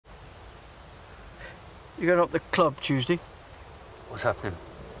You going up the club Tuesday? What's happening?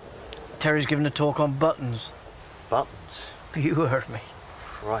 Terry's giving a talk on buttons. Buttons? You heard me.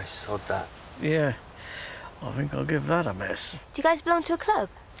 Christ, sod that. Yeah. I think I'll give that a miss. Do you guys belong to a club?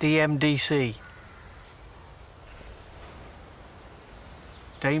 The MDC.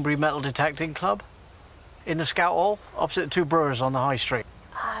 Danebury Metal Detecting Club. In the Scout Hall, opposite the Two Brewers on the High Street.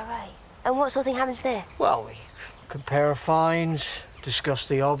 Ah, right. And what sort of thing happens there? Well, we compare finds, discuss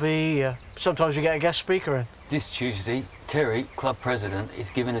the hobby. Sometimes we get a guest speaker in. This Tuesday, Terry, club president,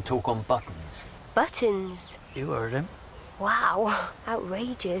 is giving a talk on buttons. Buttons? You heard him. Wow,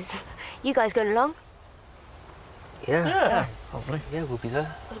 outrageous. You guys going along? Yeah. Probably. Yeah, we'll be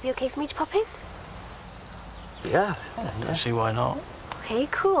there. Would it be okay for me to pop in? Yeah. Don't see why not. Okay,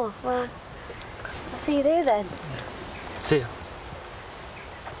 cool. Well, I'll see you there then. See ya.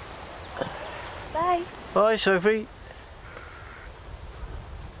 Bye. Bye, Sophie.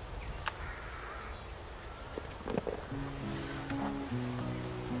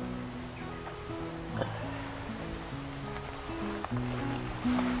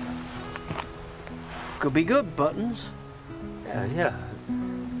 Could be good, buttons. Yeah.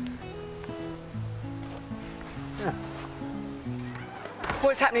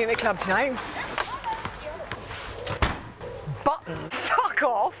 What's happening at the club tonight? Buttons? Fuck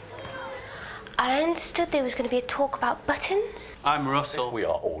off! I understood there was going to be a talk about buttons. I'm Russell. We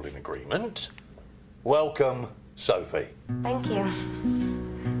are all in agreement. Welcome, Sophie. Thank you.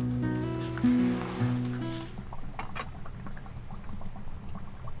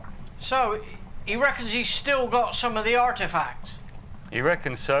 So, he reckons he's still got some of the artefacts. You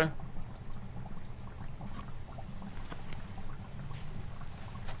reckon so?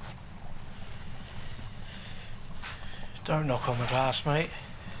 Don't knock on the glass, mate.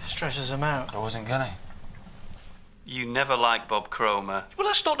 Stresses him out. I wasn't gonna. You never liked Bob Cromer. Well,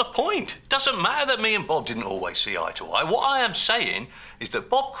 that's not the point. Doesn't matter that me and Bob didn't always see eye to eye. What I am saying is that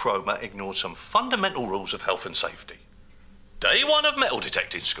Bob Cromer ignored some fundamental rules of health and safety. Day one of metal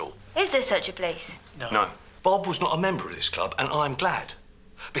detecting school. Is there such a place? No. Bob was not a member of this club, and I'm glad.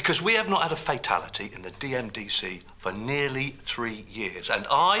 Because we have not had a fatality in the DMDC for nearly 3 years, and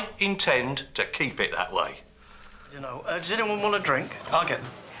I intend to keep it that way. You know, does anyone want a drink? I'll get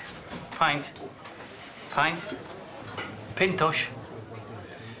pint. Pintush.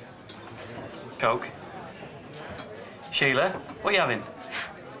 Coke. Sheila, what are you having?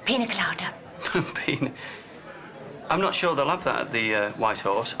 Pina colada. Pina. I'm not sure they'll have that at the White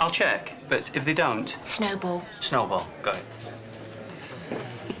Horse. I'll check, but if they don't... Snowball. Snowball, got it.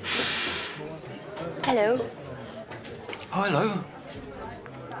 Hello. Oh, hello.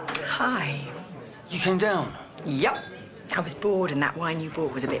 Hi. You came down? Yep. I was bored and that wine you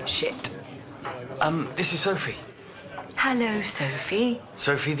bought was a bit shit. This is Sophie. Hello, Sophie.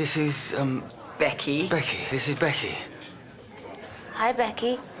 Sophie, this is, Becky. Becky. This is Becky. Hi,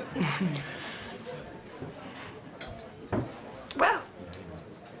 Becky. Well,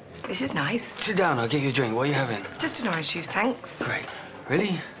 this is nice. Sit down, I'll get you a drink. What are you having? Just an orange juice, thanks. Great.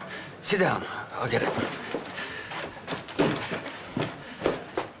 Really? Sit down. I'll get it.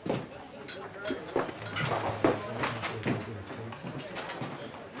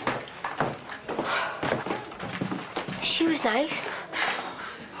 She was nice.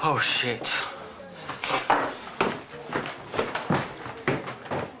 Oh, shit.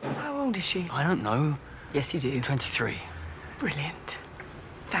 How old is she? I don't know. Yes, you do. 23. Brilliant.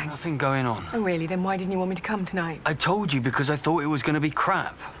 Thanks. Nothing going on. Oh, really? Then why didn't you want me to come tonight? I told you because I thought it was going to be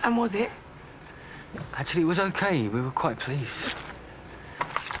crap. And was it? Actually, it was okay. We were quite pleased.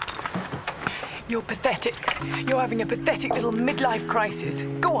 You're pathetic. You're having a pathetic little midlife crisis.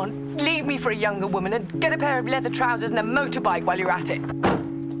 Go on, leave me for a younger woman and get a pair of leather trousers and a motorbike while you're at it.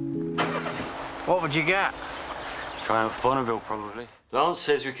 What would you get? Triumph Bonneville, probably. Lance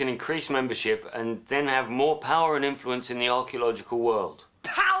says we can increase membership and then have more power and influence in the archaeological world.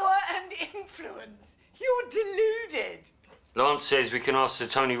 Power and influence? You're deluded. Lance says we can ask Sir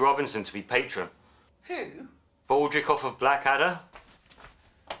Tony Robinson to be patron. Who? Baldrick off of Blackadder.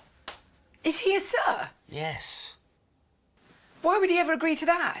 Is he a sir? Yes. Why would he ever agree to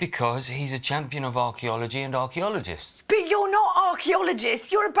that? Because he's a champion of archaeology and archaeologists. But you're not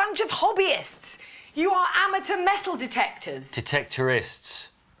archaeologists. You're a bunch of hobbyists. You are amateur metal detectors. Detectorists.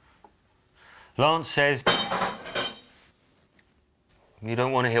 Lance says... You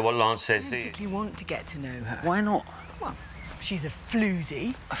don't want to hear what Lance says, do I you? don't particularly want to get to know her. Why not? Well, she's a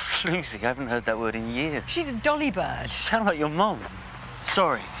floozy. A floozy? I haven't heard that word in years. She's a dolly bird. You sound like your mum.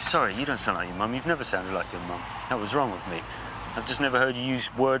 Sorry, you don't sound like your mum. You've never sounded like your mum. That was wrong with me. I've just never heard you use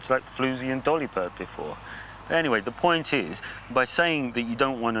words like floozy and dollybird before. Anyway, the point is, by saying that you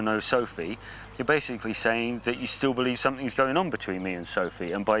don't want to know Sophie, you're basically saying that you still believe something's going on between me and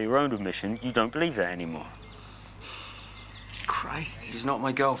Sophie, and by your own admission, you don't believe that anymore. Christ. She's not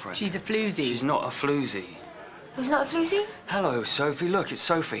my girlfriend. She's a floozy. She's not a floozy. Who's not a floozy? Hello, Sophie. Look, it's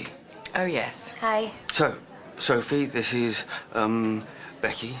Sophie. Oh, yes. Hi. So, Sophie, this is,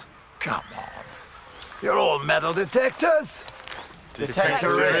 Becky. Come on. You're all metal detectors.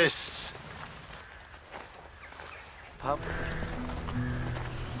 Detectorists.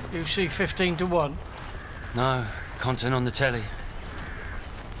 You see 15 to 1? No, can't turn on the telly.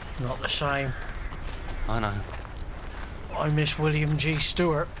 Not the same. I know. I miss William G.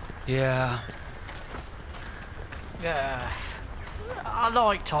 Stewart. Yeah. Yeah. I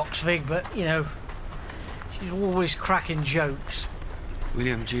like Toxvig, but, you know, she's always cracking jokes.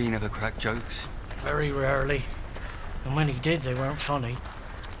 William G. never cracked jokes. Very rarely. And when he did, they weren't funny.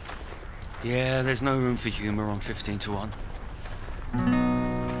 Yeah, there's no room for humour on 15 to 1.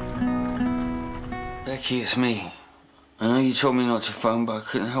 Becky, it's me. I know you told me not to phone, but I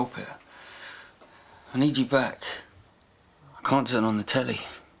couldn't help it. I need you back. I can't turn on the telly.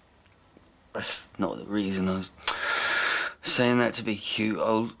 That's not the reason. I was saying that to be cute.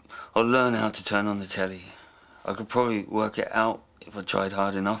 I'll learn how to turn on the telly. I could probably work it out if I tried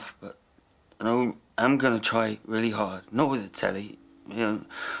hard enough, but I know I'm gonna try really hard. Not with the telly, you know.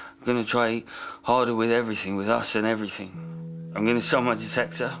 I'm gonna try harder with everything, with us and everything. I'm gonna sell my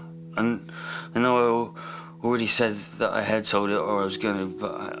detector, and I know I already said that I had sold it, or I was gonna,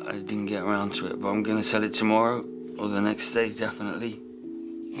 but I didn't get around to it. But I'm gonna sell it tomorrow, or the next day, definitely.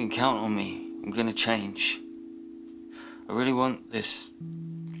 You can count on me. I'm gonna change. I really want this.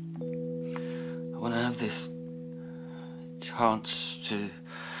 I want to have this chance to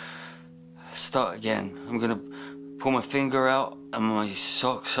start again. I'm gonna pull my finger out and my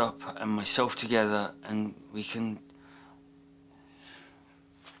socks up and myself together, and we can.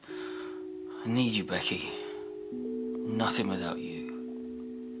 I need you, Becky. Nothing without you.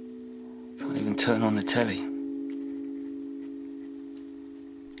 Can't even turn on the telly.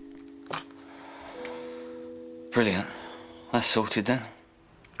 Brilliant. That's sorted then.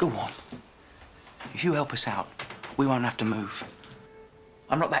 Go on. If you help us out, we won't have to move.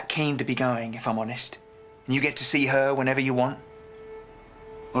 I'm not that keen to be going, if I'm honest. And you get to see her whenever you want.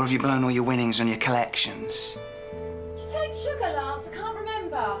 Or have you blown all your winnings on your collections? Did you take sugar, Lance? I can't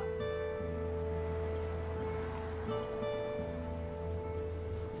remember.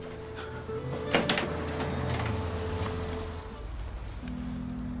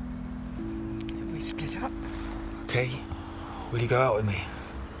 We split up. Okay. Will you go out with me?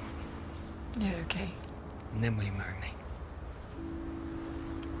 Yeah, okay. And then will you marry me?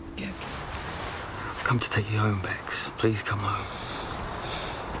 Yeah, okay. I've come to take you home, Bex. Please come home.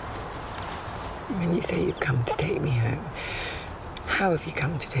 When you say you've come to take me home, how have you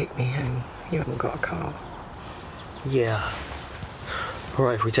come to take me home? You haven't got a car. Yeah. All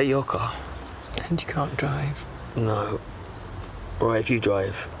right, if we take your car. And you can't drive. No. All right, if you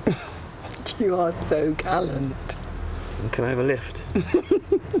drive. You are so gallant. Can I have a lift?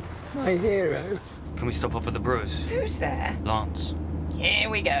 My hero. Can we stop off at the Brewers? Who's there? Lance. Here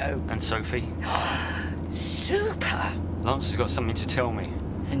we go. And Sophie. Super. Lance has got something to tell me.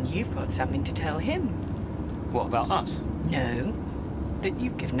 And you've got something to tell him. What about us? No. That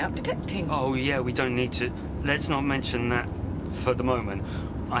you've given up detecting. Oh, yeah, we don't need to. Let's not mention that for the moment.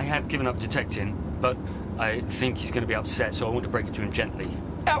 I have given up detecting, but I think he's going to be upset, so I want to break it to him gently.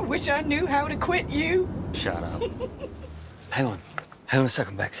 I wish I knew how to quit you. Shut up. Hang on. Hang on a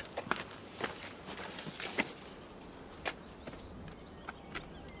second, Bex.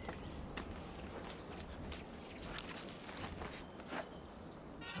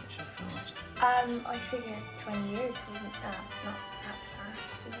 I figure 20 years isn't, it's not that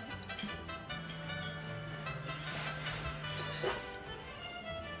fast, is it?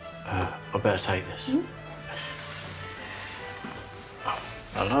 I better take this. Oh,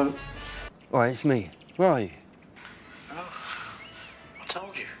 hello? All right, it's me. Where are you? I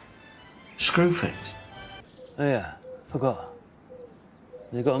told you. Screw things. Oh, yeah. Forgot.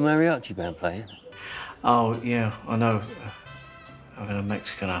 They got a mariachi band playing. Oh, yeah, I know. Having a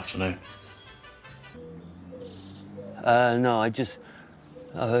Mexican afternoon. No, I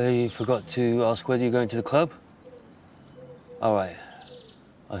forgot to ask whether you're going to the club. All right.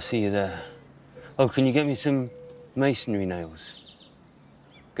 I'll see you there. Oh, can you get me some masonry nails?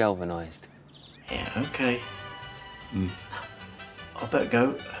 Galvanized. Yeah, okay. I better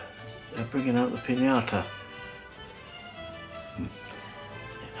go. They're bringing out the piñata.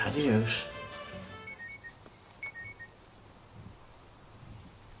 Adios.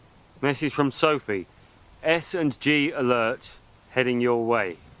 Message from Sophie. S&G alert heading your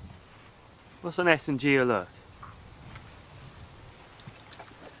way. What's an S&G alert?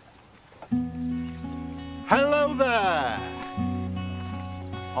 Hello there!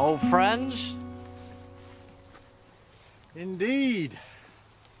 Old friends? Indeed.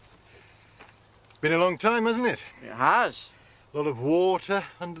 Been a long time, hasn't it? It has. A lot of water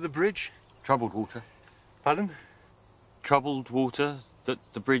under the bridge. Troubled water. Pardon? Troubled water that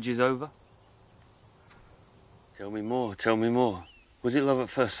the bridge is over? Tell me more, tell me more. Was it love at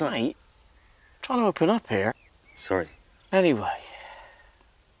first sight? Mate, trying to open up here. Sorry. Anyway,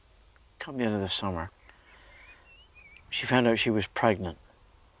 come the end of the summer, she found out she was pregnant.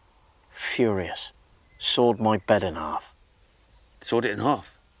 Furious. Sawed my bed in half. Sawed it in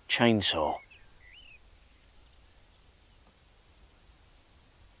half? Chainsaw.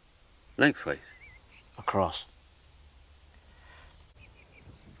 Lengthways? Across.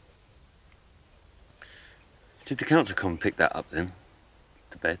 Did the council come and pick that up then?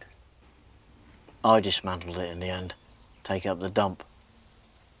 The bed? I dismantled it in the end. Take up the dump.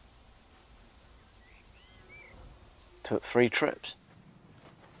 Took 3 trips.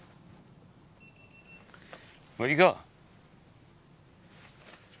 What you got?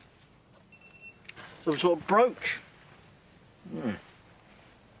 Some sort of brooch.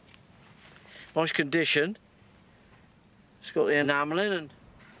 Nice condition. It's got the enamelling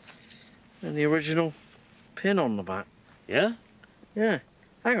and the original pin on the back. Yeah? Yeah.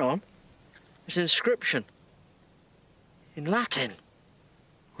 Hang on. It's an inscription. In Latin.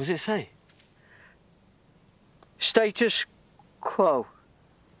 What does it say? Status quo.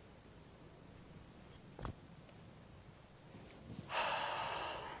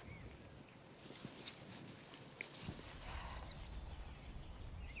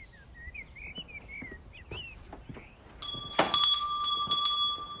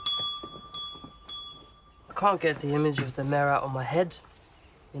 I can't get the image of the mayor out of my head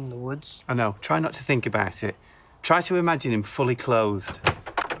in the woods. I know. Try not to think about it. Try to imagine him fully clothed.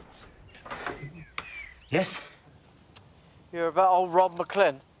 Yes? You're about old Rob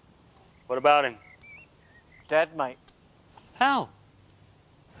McClin? What about him? Dead, mate. How?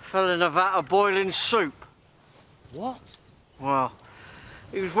 Fell in a vat of boiling soup. What? Well,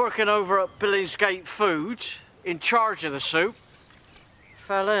 he was working over at Billingsgate Foods, in charge of the soup.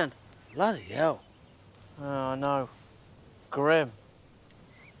 Fell in. Bloody hell. Oh, I know. Grim.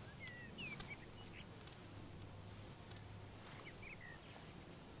 Do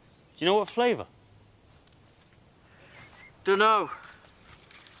you know what flavour? Dunno.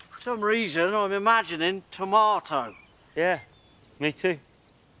 For some reason, I'm imagining tomato. Yeah, me too.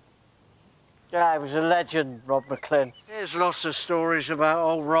 Yeah, he was a legend, Rob McClin. There's lots of stories about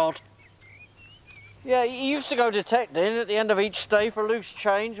old Rod. Yeah, he used to go detecting at the end of each day for loose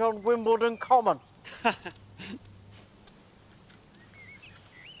change on Wimbledon Common.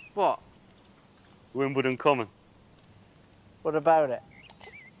 What? Wimbledon Common. What about it?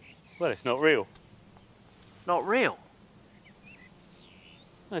 Well, it's not real. Not real?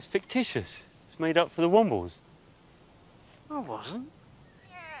 No, it's fictitious. It's made up for the Wombles. I wasn't.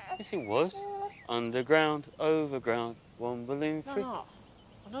 Yes, it was. Underground, overground, Wombling free. No.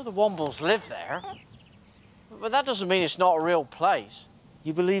 I know the Wombles live there. But that doesn't mean it's not a real place.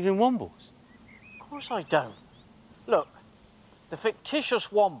 You believe in Wombles? Of course I don't. Look, the fictitious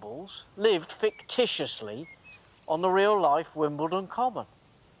Wombles lived fictitiously on the real-life Wimbledon Common.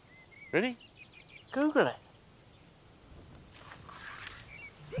 Really? Google it.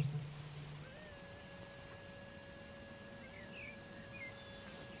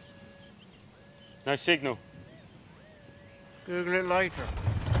 No signal. Google it later.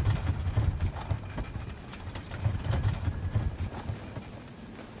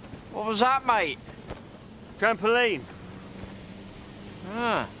 What was that, mate? Trampoline.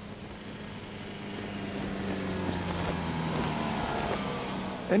 Ah.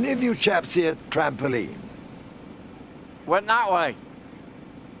 Any of you chaps see a trampoline? Went that way.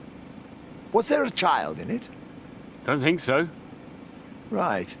 Was there a child in it? Don't think so.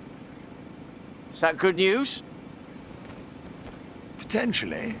 Right. Is that good news?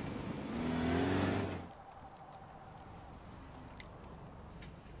 Potentially.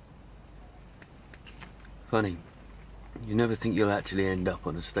 Funny. You never think you'll actually end up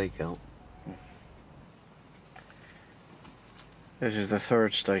on a stakeout. This is the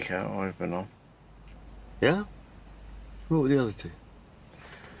 3rd stakeout I've been on. Yeah? What were the other 2?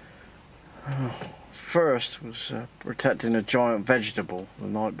 First was protecting a giant vegetable the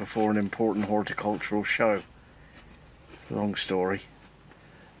night before an important horticultural show. It's a long story.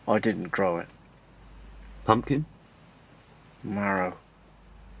 I didn't grow it. Pumpkin? Marrow.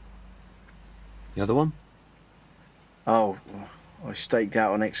 The other one? Oh, I staked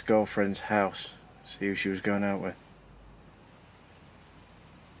out an ex-girlfriend's house. See who she was going out with.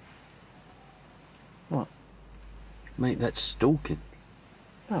 What? Mate, that's stalking.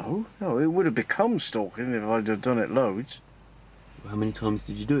 No, it would have become stalking if I'd have done it loads. How many times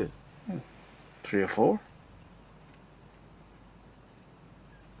did you do it? 3 or 4.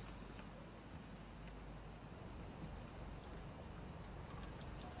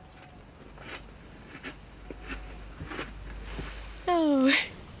 Oh.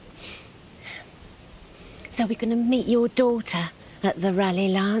 So we're going to meet your daughter at the rally,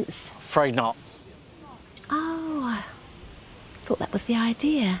 Lance? Afraid not. Oh, I thought that was the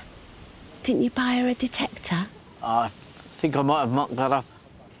idea. Didn't you buy her a detector? I think I might have mucked that up.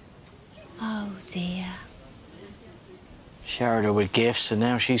 Oh, dear. Showered her with gifts and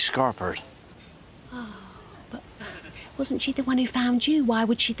now she's scarpered. Oh, but wasn't she the one who found you? Why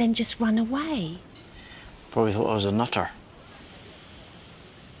would she then just run away? Probably thought I was a nutter.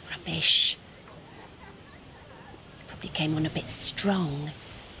 Rubbish. Probably came on a bit strong.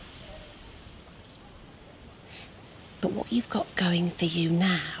 But what you've got going for you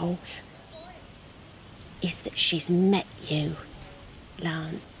now is that she's met you,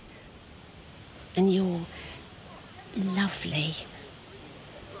 Lance. And you're lovely.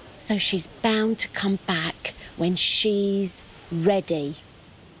 So she's bound to come back when she's ready.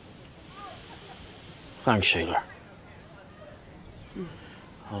 Thanks, Sheila.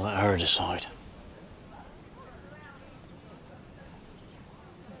 I'll let her decide.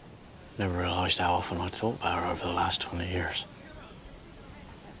 Never realised how often I'd thought about her over the last 20 years.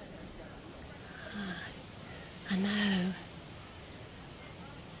 I know.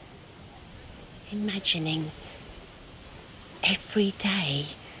 Imagining every day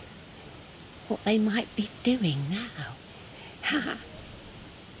what they might be doing now.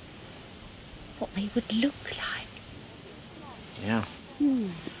 What they would look like. Yeah.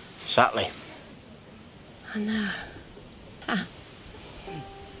 Exactly. I know.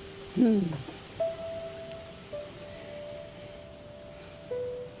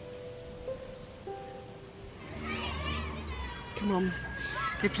 Come on.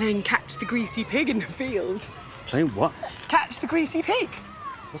 They're playing Catch the Greasy Pig in the field. Playing what? Catch the Greasy Pig.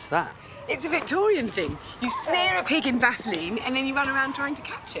 What's that? It's a Victorian thing. You smear a pig in Vaseline and then you run around trying to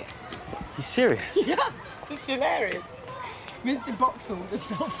catch it. You serious? Yeah, it's hilarious. Mr. Boxall just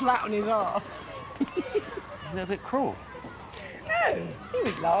fell flat on his arse. Isn't that a bit cruel? No, he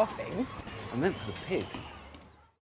was laughing. I meant for the pig.